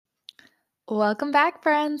Welcome back,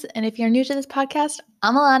 friends. And if you're new to this podcast,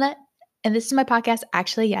 I'm Alana, and this is my podcast,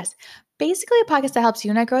 Actually Yes. Basically, a podcast that helps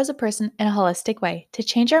you and I grow as a person in a holistic way to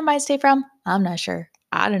change our mind state from, I'm not sure,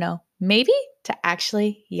 I don't know, maybe to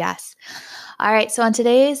actually yes. All right, so on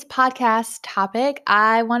today's podcast topic,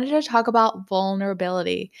 I wanted to talk about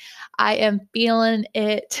vulnerability. I am feeling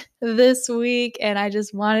it this week, and I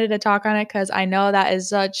just wanted to talk on it because I know that is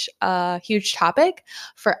such a huge topic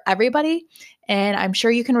for everybody. And I'm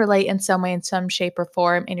sure you can relate in some way, in some shape or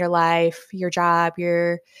form in your life, your job,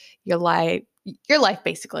 your life, your life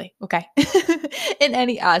basically. Okay. In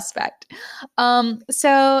any aspect.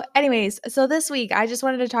 So anyways, so this week I just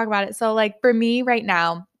wanted to talk about it. So like for me right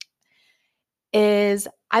now is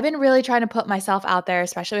I've been really trying to put myself out there,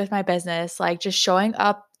 especially with my business, like just showing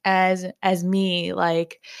up as me.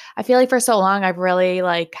 Like I feel like for so long I've really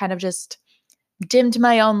like kind of just dimmed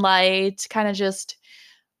my own light, kind of just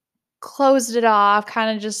closed it off,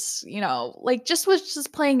 kind of just, like just was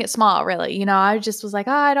just playing it small, really. I just was like,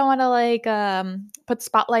 oh, I don't want to like put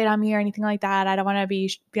spotlight on me or anything like that. I don't want to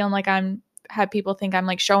be feeling like I'm have people think I'm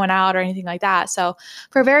like showing out or anything like that. So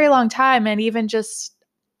for a very long time, and even just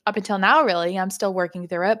up until now, really, I'm still working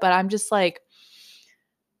through it, but I'm just like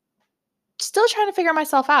still trying to figure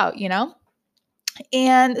myself out.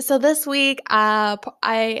 And so this week, I've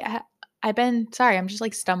been sorry, I'm just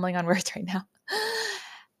like stumbling on words right now.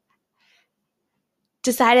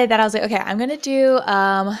 Decided that I was like, okay, I'm gonna do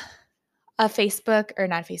a Facebook or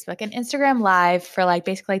not Facebook, an Instagram live for like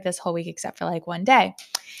basically like this whole week except for like one day.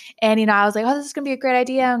 And I was like, oh, this is gonna be a great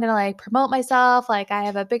idea. I'm gonna like promote myself. Like I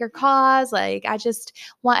have a bigger cause. Like I just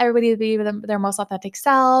want everybody to be their most authentic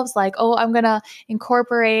selves. Like, oh, I'm gonna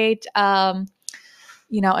incorporate an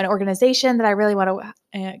organization that I really want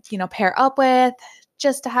to pair up with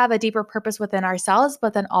just to have a deeper purpose within ourselves,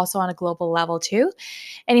 but then also on a global level too.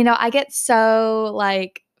 And I get so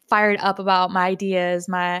like fired up about my ideas,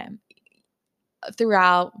 my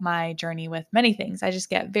throughout my journey with many things. I just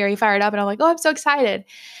get very fired up and I'm like, oh, I'm so excited.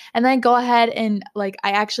 And then go ahead and like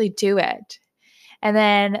I actually do it. And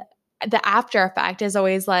then the after effect is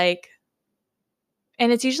always like,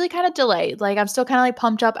 and it's usually kind of delayed. Like I'm still kind of like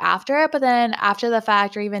pumped up after it, but then after the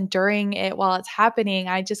fact or even during it while it's happening,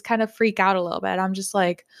 I just kind of freak out a little bit. I'm just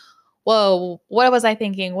like, whoa, what was I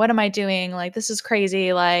thinking? What am I doing? Like, this is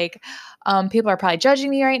crazy. Like, people are probably judging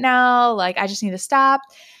me right now. Like, I just need to stop.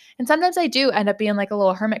 And sometimes I do end up being like a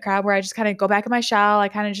little hermit crab where I just kind of go back in my shell. I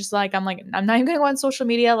kind of just like, I'm like, I'm not even going to go on social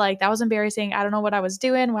media. Like, that was embarrassing. I don't know what I was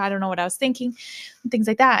doing. I don't know what I was thinking, and things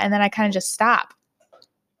like that. And then I kind of just stop.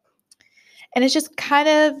 And it's just kind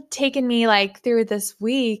of taken me like through this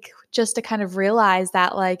week just to kind of realize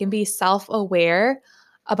that like and be self-aware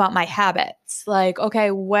about my habits. Like,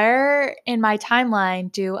 okay, where in my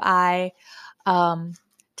timeline do I um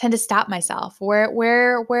tend to stop myself? Where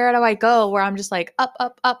do I go where I'm just like up,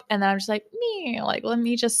 up, up, and then I'm just like, me, like let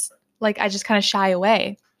me just like I just kind of shy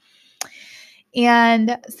away.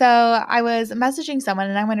 And so I was messaging someone,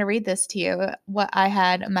 and I'm going to read this to you, what I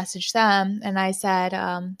had messaged them. And I said,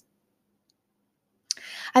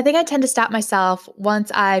 I think I tend to stop myself once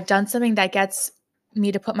I've done something that gets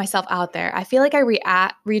me to put myself out there. I feel like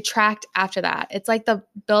I retract after that. It's like the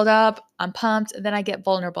build up, I'm pumped, and then I get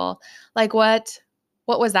vulnerable. Like what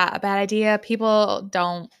was that? A bad idea? People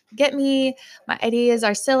don't get me. My ideas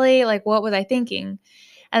are silly. Like what was I thinking?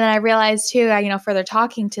 And then I realized too, further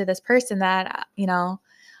talking to this person that,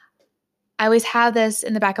 I always have this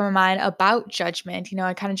in the back of my mind about judgment.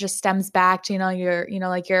 It kind of just stems back to,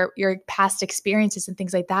 like your past experiences and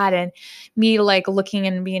things like that. And me like looking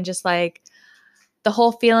and being just like the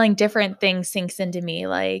whole feeling different thing sinks into me.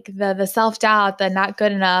 Like the self-doubt, the not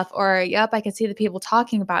good enough, or yep, I can see the people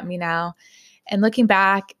talking about me now. And looking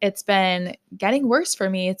back, it's been getting worse for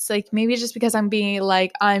me. It's like maybe just because I'm being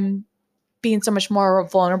so much more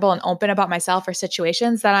vulnerable and open about myself or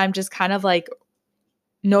situations that I'm just kind of like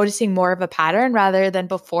noticing more of a pattern rather than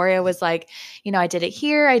before it was like, I did it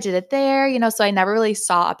here, I did it there, so I never really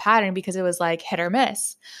saw a pattern because it was like hit or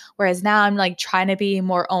miss. Whereas now I'm like trying to be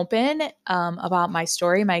more open about my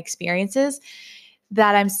story, my experiences,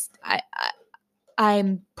 that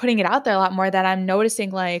I'm putting it out there a lot more, that I'm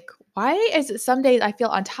noticing like, why is it some days I feel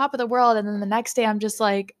on top of the world and then the next day I'm just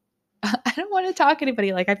like, I don't want to talk to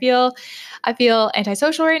anybody. Like I feel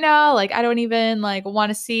antisocial right now. Like I don't even like want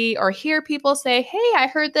to see or hear people say, "Hey, I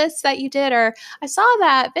heard this that you did," or "I saw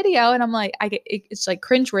that video," and I'm like, it's like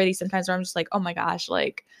cringeworthy sometimes. Where I'm just like, "Oh my gosh!"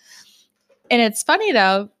 Like, and it's funny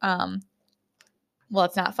though. Well,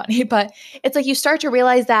 it's not funny, but it's like you start to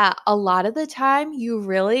realize that a lot of the time you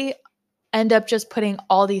really end up just putting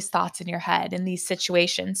all these thoughts in your head in these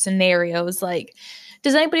situations, scenarios. Like,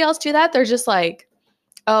 does anybody else do that? They're just like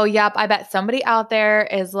Oh, yep. I bet somebody out there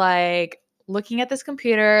is like looking at this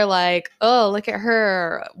computer, like, oh, look at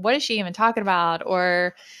her. What is she even talking about?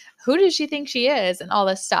 Or who does she think she is? And all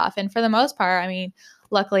this stuff. And for the most part, I mean,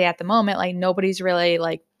 luckily at the moment, like nobody's really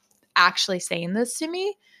like actually saying this to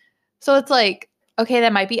me. So it's like, okay,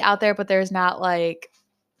 that might be out there, but there's not like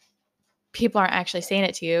people aren't actually saying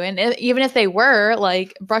it to you. And even if they were,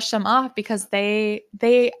 like brush them off because they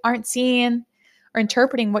aren't seeing or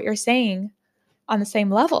interpreting what you're saying on the same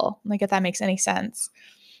level, like if that makes any sense.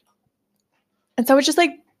 And so it's just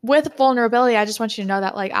like with vulnerability, I just want you to know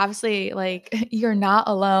that like obviously like you're not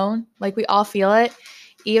alone. Like we all feel it.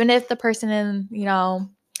 Even if the person in,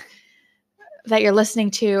 that you're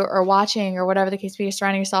listening to or watching or whatever the case be, you're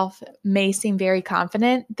surrounding yourself may seem very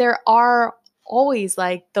confident, there are always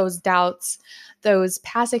like those doubts, those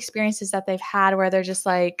past experiences that they've had where they're just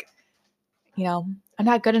like, I'm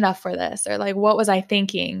not good enough for this, or like, what was I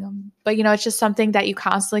thinking? But, it's just something that you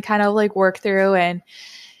constantly kind of like work through and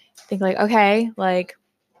think like, okay, like,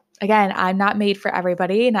 again, I'm not made for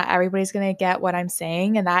everybody. Not everybody's going to get what I'm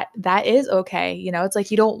saying. And that is okay. It's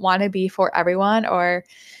like, you don't want to be for everyone or,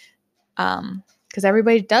 because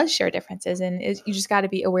everybody does share differences and you just got to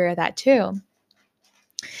be aware of that too.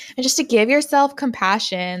 And just to give yourself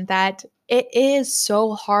compassion that it is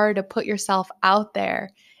so hard to put yourself out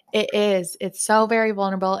there. It is. It's so very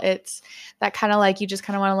vulnerable. It's that kind of like you just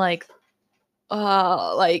kind of want to like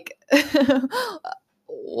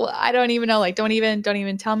I don't even know, like don't even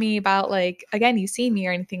tell me about like again, you see me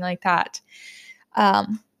or anything like that.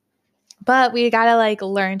 But we got to like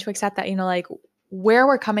learn to accept that, like where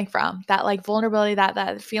we're coming from, that like vulnerability,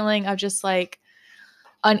 that feeling of just like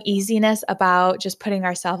uneasiness about just putting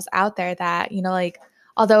ourselves out there, that, like,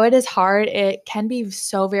 although it is hard, it can be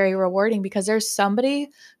so very rewarding because there's somebody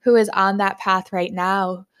who is on that path right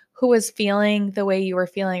now who is feeling the way you were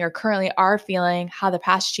feeling or currently are feeling how the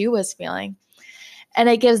past you was feeling. And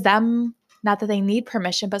it gives them, not that they need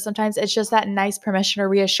permission, but sometimes it's just that nice permission or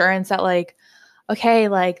reassurance that like, okay,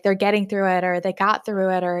 like they're getting through it or they got through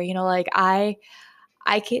it or, like I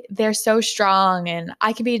can, they're so strong and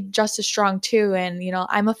I can be just as strong too. And,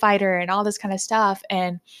 I'm a fighter and all this kind of stuff.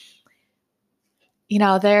 And,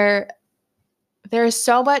 there's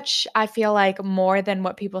so much, I feel like more than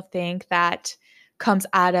what people think that comes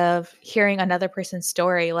out of hearing another person's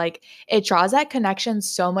story. Like it draws that connection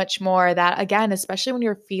so much more that again, especially when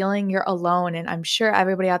you're feeling you're alone. And I'm sure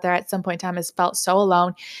everybody out there at some point in time has felt so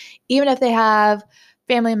alone, even if they have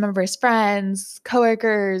family members, friends,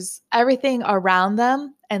 coworkers, everything around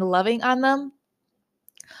them and loving on them.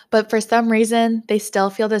 But for some reason, they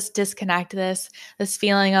still feel this disconnect, this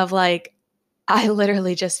feeling of like, I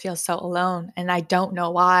literally just feel so alone and I don't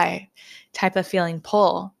know why type of feeling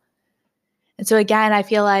pull. And so again, I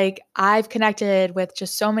feel like I've connected with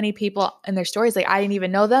just so many people and their stories. Like I didn't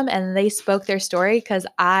even know them and they spoke their story because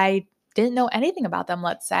I didn't know anything about them,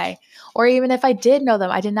 let's say. Or even if I did know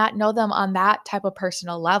them, I did not know them on that type of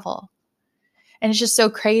personal level. And it's just so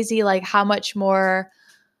crazy, like how much more,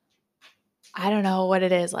 I don't know what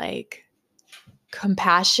it is, like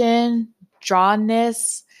compassion,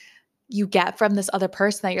 drawnness you get from this other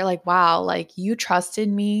person that you're like, wow, like you trusted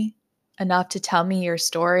me enough to tell me your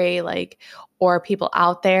story, like, or people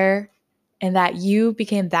out there, and that you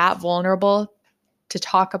became that vulnerable to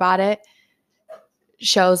talk about it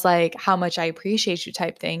shows like how much I appreciate you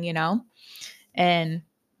type thing, And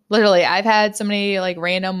literally, I've had so many like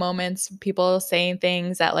random moments, people saying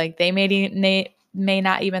things that like they may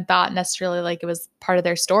not even thought necessarily like it was part of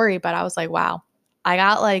their story, but I was like, wow, I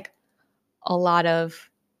got like a lot of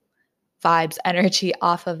vibes, energy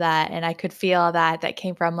off of that, and I could feel that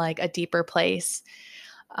came from like a deeper place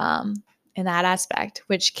in that aspect,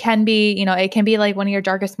 which can be, it can be like one of your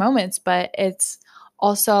darkest moments, but it's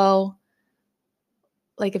also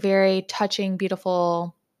like a very touching,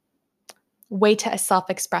 beautiful way to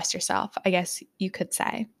self-express yourself, I guess you could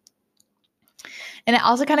say. And it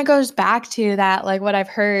also kind of goes back to that, like what I've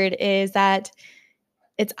heard is that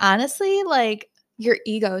it's honestly like your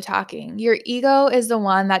ego talking. Your ego is the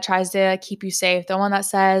one that tries to keep you safe, the one that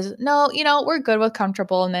says, no, we're good with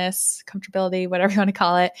comfortability, whatever you want to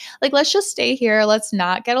call it. Like, let's just stay here. Let's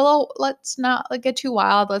not like get too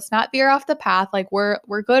wild. Let's not veer off the path. Like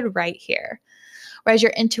we're good right here. Whereas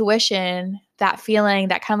your intuition, that feeling,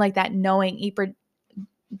 that kind of like that knowing,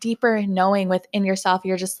 deeper knowing within yourself,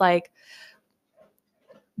 you're just like,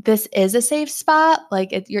 this is a safe spot.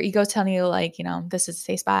 Like your ego's telling you like, this is a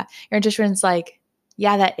safe spot. Your intuition's like,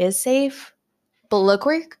 yeah, that is safe, but look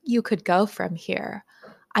where you could go from here.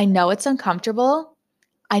 I know it's uncomfortable.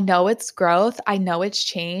 I know it's growth. I know it's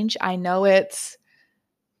change. I know it's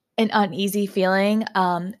an uneasy feeling,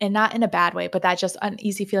 and not in a bad way, but that just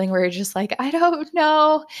uneasy feeling where you're just like, I don't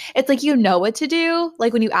know. It's like, you know what to do.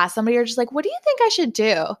 Like when you ask somebody, you're just like, what do you think I should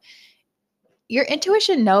do? Your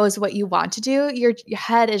intuition knows what you want to do. Your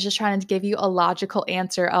head is just trying to give you a logical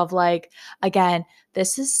answer of like, again,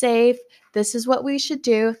 this is safe. This is what we should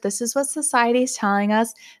do. This is what society is telling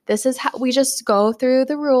us. This is how we just go through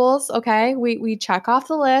the rules. Okay. We check off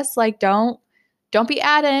the list. Like, don't be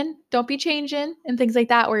adding, don't be changing and things like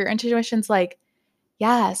that, where your intuition's like,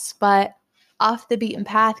 yes, but off the beaten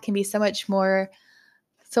path can be so much more,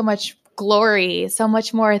 so much glory, so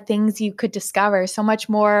much more things you could discover, so much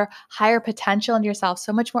more higher potential in yourself,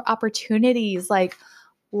 so much more opportunities. Like,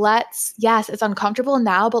 yes, it's uncomfortable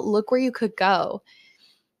now, but look where you could go.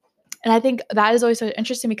 And I think that is always so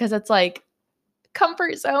interesting because it's like,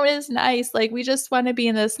 comfort zone is nice. Like, we just want to be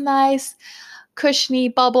in this nice, cushiony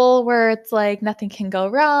bubble where it's like nothing can go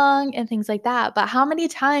wrong and things like that. But how many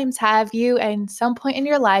times have you, at some point in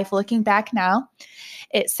your life, looking back now,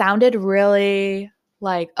 it sounded really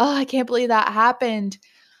like, oh, I can't believe that happened.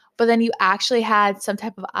 But then you actually had some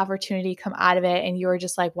type of opportunity come out of it and you were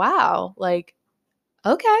just like, wow, like,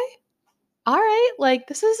 okay, all right, like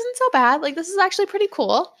this isn't so bad. Like this is actually pretty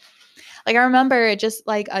cool. Like I remember just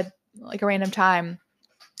like a random time,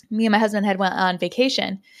 me and my husband had went on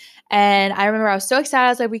vacation. And I remember I was so excited. I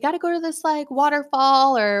was like, we got to go to this like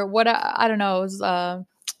waterfall or what, I don't know. It was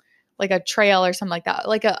like a trail or something like that,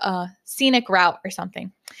 like a scenic route or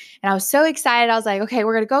something. And I was so excited. I was like, okay,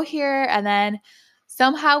 we're going to go here. And then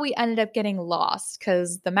somehow we ended up getting lost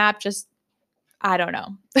because the map just, I don't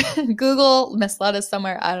know. Google misled us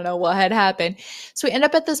somewhere. I don't know what had happened. So we ended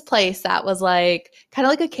up at this place that was like kind of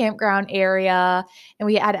like a campground area. And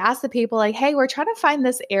we had asked the people, like, hey, we're trying to find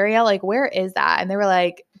this area. Like, where is that? And they were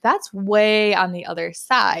like, that's way on the other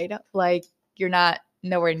side. Like, you're not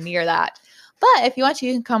nowhere near that. But if you want to,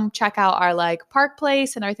 you can come check out our like park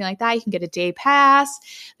place and everything like that. You can get a day pass.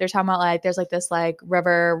 They're talking about like, there's like this like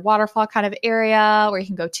river waterfall kind of area where you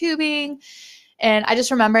can go tubing. And I just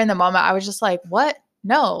remember in the moment, I was just like, what?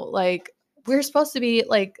 No, like we're supposed to be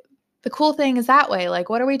like, the cool thing is that way. Like,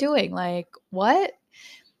 what are we doing? Like, what?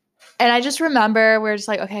 And I just remember we're just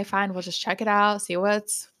like, okay, fine. We'll just check it out, see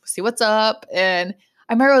what's up. And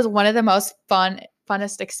I remember it was one of the most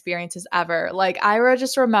funnest experiences ever. Like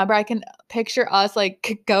just remember, I can picture us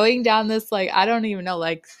like going down this, like, I don't even know,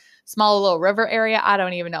 like small little river area. I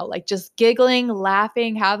don't even know, like just giggling,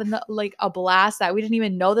 laughing, having like a blast that we didn't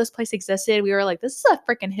even know this place existed. We were like, this is a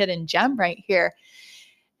freaking hidden gem right here.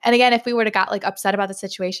 And again, if we would have got like upset about the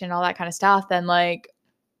situation and all that kind of stuff, then like,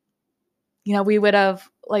 we would have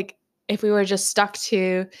like, if we were just stuck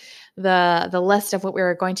to the list of what we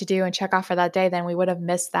were going to do and check off for that day, then we would have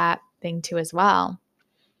missed that thing too as well.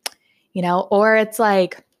 Or it's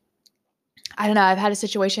like, I don't know, I've had a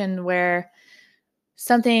situation where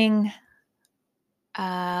something,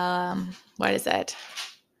 what is it?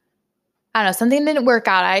 I don't know, something didn't work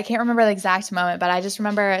out. I can't remember the exact moment, but I just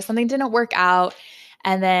remember something didn't work out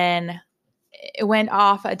and then it went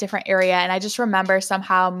off a different area. And I just remember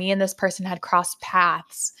somehow me and this person had crossed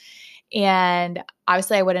paths. And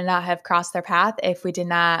obviously I would not have crossed their path if we did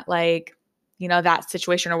not like, that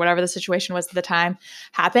situation or whatever the situation was at the time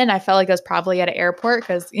happened. I felt like it was probably at an airport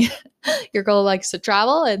because your girl likes to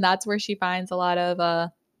travel and that's where she finds a lot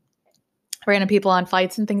of random people on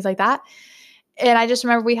flights and things like that. And I just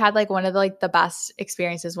remember we had like one of the best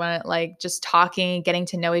experiences when it like just talking, getting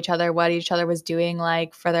to know each other, what each other was doing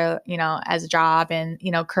like for their, as a job and,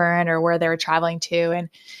 current or where they were traveling to. And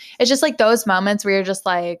it's just like those moments where you're just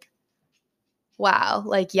like, wow,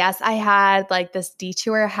 like, yes, I had like this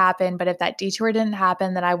detour happen, but if that detour didn't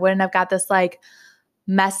happen, then I wouldn't have got this like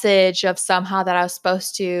message of somehow that I was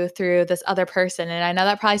supposed to through this other person. And I know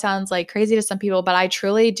that probably sounds like crazy to some people, but I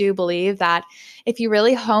truly do believe that if you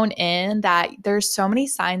really hone in, that there's so many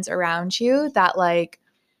signs around you that like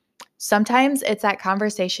sometimes it's that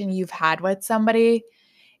conversation you've had with somebody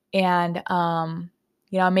and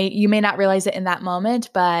you may not realize it in that moment,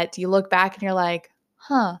 but you look back and you're like,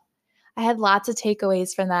 huh, I had lots of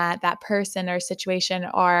takeaways from that person or situation,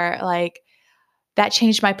 or like that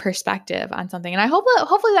changed my perspective on something. And I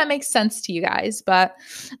hopefully that makes sense to you guys. But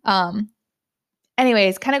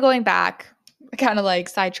anyways, kind of going back, kind of like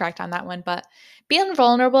sidetracked on that one, but being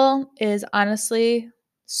vulnerable is honestly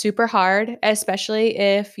super hard, especially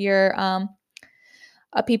if you're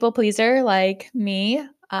a people pleaser like me.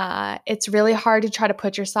 It's really hard to try to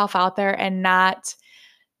put yourself out there and not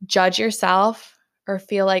judge yourself or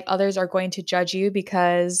feel like others are going to judge you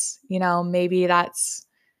because, maybe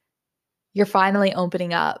you're finally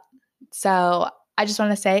opening up. So I just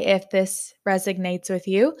want to say, if this resonates with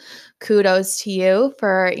you, kudos to you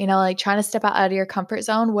for, like trying to step out of your comfort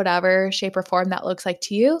zone, whatever shape or form that looks like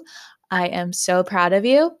to you. I am so proud of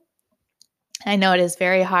you. I know it is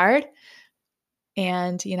very hard.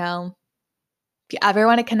 And, if you ever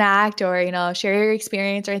want to connect or, share your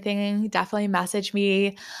experience or anything, definitely message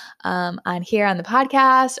me on here on the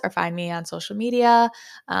podcast or find me on social media.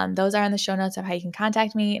 Those are in the show notes of how you can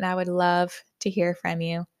contact me, and I would love to hear from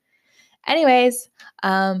you. Anyways,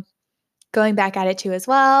 going back at it too as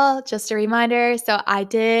well, just a reminder. So I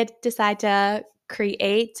did decide to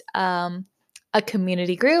create a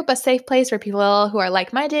community group, a safe place where people who are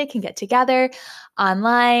like-minded can get together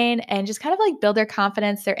online and just kind of like build their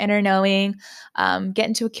confidence, their inner knowing, get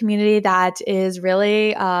into a community that is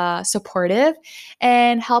really supportive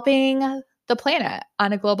and helping the planet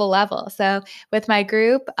on a global level. So with my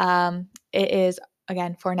group, it is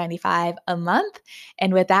again $4.95 a month,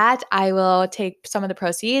 and with that I will take some of the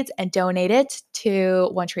proceeds and donate it to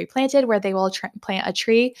One Tree Planted, where they will plant a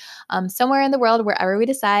tree somewhere in the world, wherever we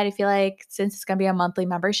decide. I feel like since it's going to be a monthly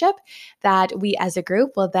membership, that we as a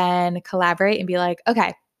group will then collaborate and be like,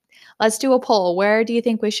 okay, let's do a poll. Where do you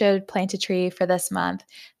think we should plant a tree for this month?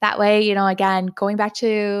 That way, again, going back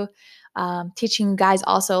to teaching you guys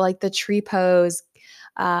also like the tree pose,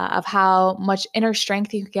 of how much inner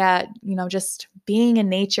strength you get, just being in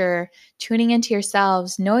nature, tuning into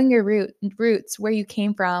yourselves, knowing your roots, where you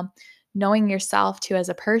came from, knowing yourself too as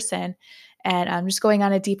a person, and just going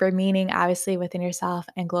on a deeper meaning, obviously, within yourself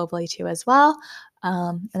and globally too as well.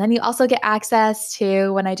 And then you also get access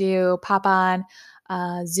to when I do pop on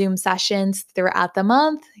Zoom sessions throughout the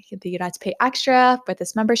month. You don't have to pay extra. With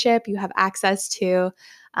this membership, you have access to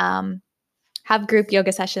have group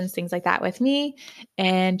yoga sessions, things like that with me,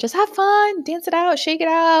 and just have fun, dance it out, shake it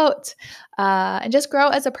out, and just grow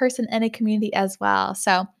as a person in a community as well.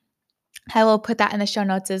 So I will put that in the show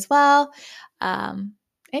notes as well. And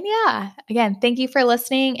yeah, again, thank you for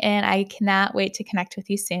listening, and I cannot wait to connect with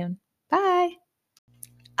you soon. Bye.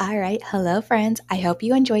 All right. Hello, friends. I hope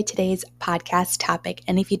you enjoyed today's podcast topic.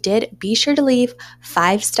 And if you did, be sure to leave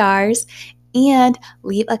 5 stars and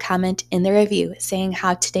leave a comment in the review saying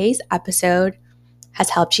how today's episode has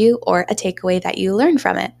helped you or a takeaway that you learned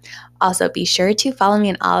from it. Also, be sure to follow me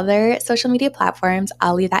on all other social media platforms.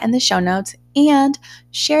 I'll leave that in the show notes, and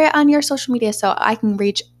share it on your social media so I can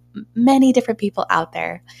reach many different people out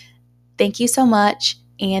there. Thank you so much.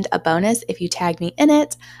 And a bonus, if you tag me in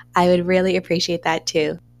it, I would really appreciate that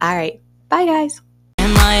too. All right. Bye, guys.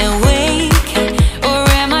 Am I awake?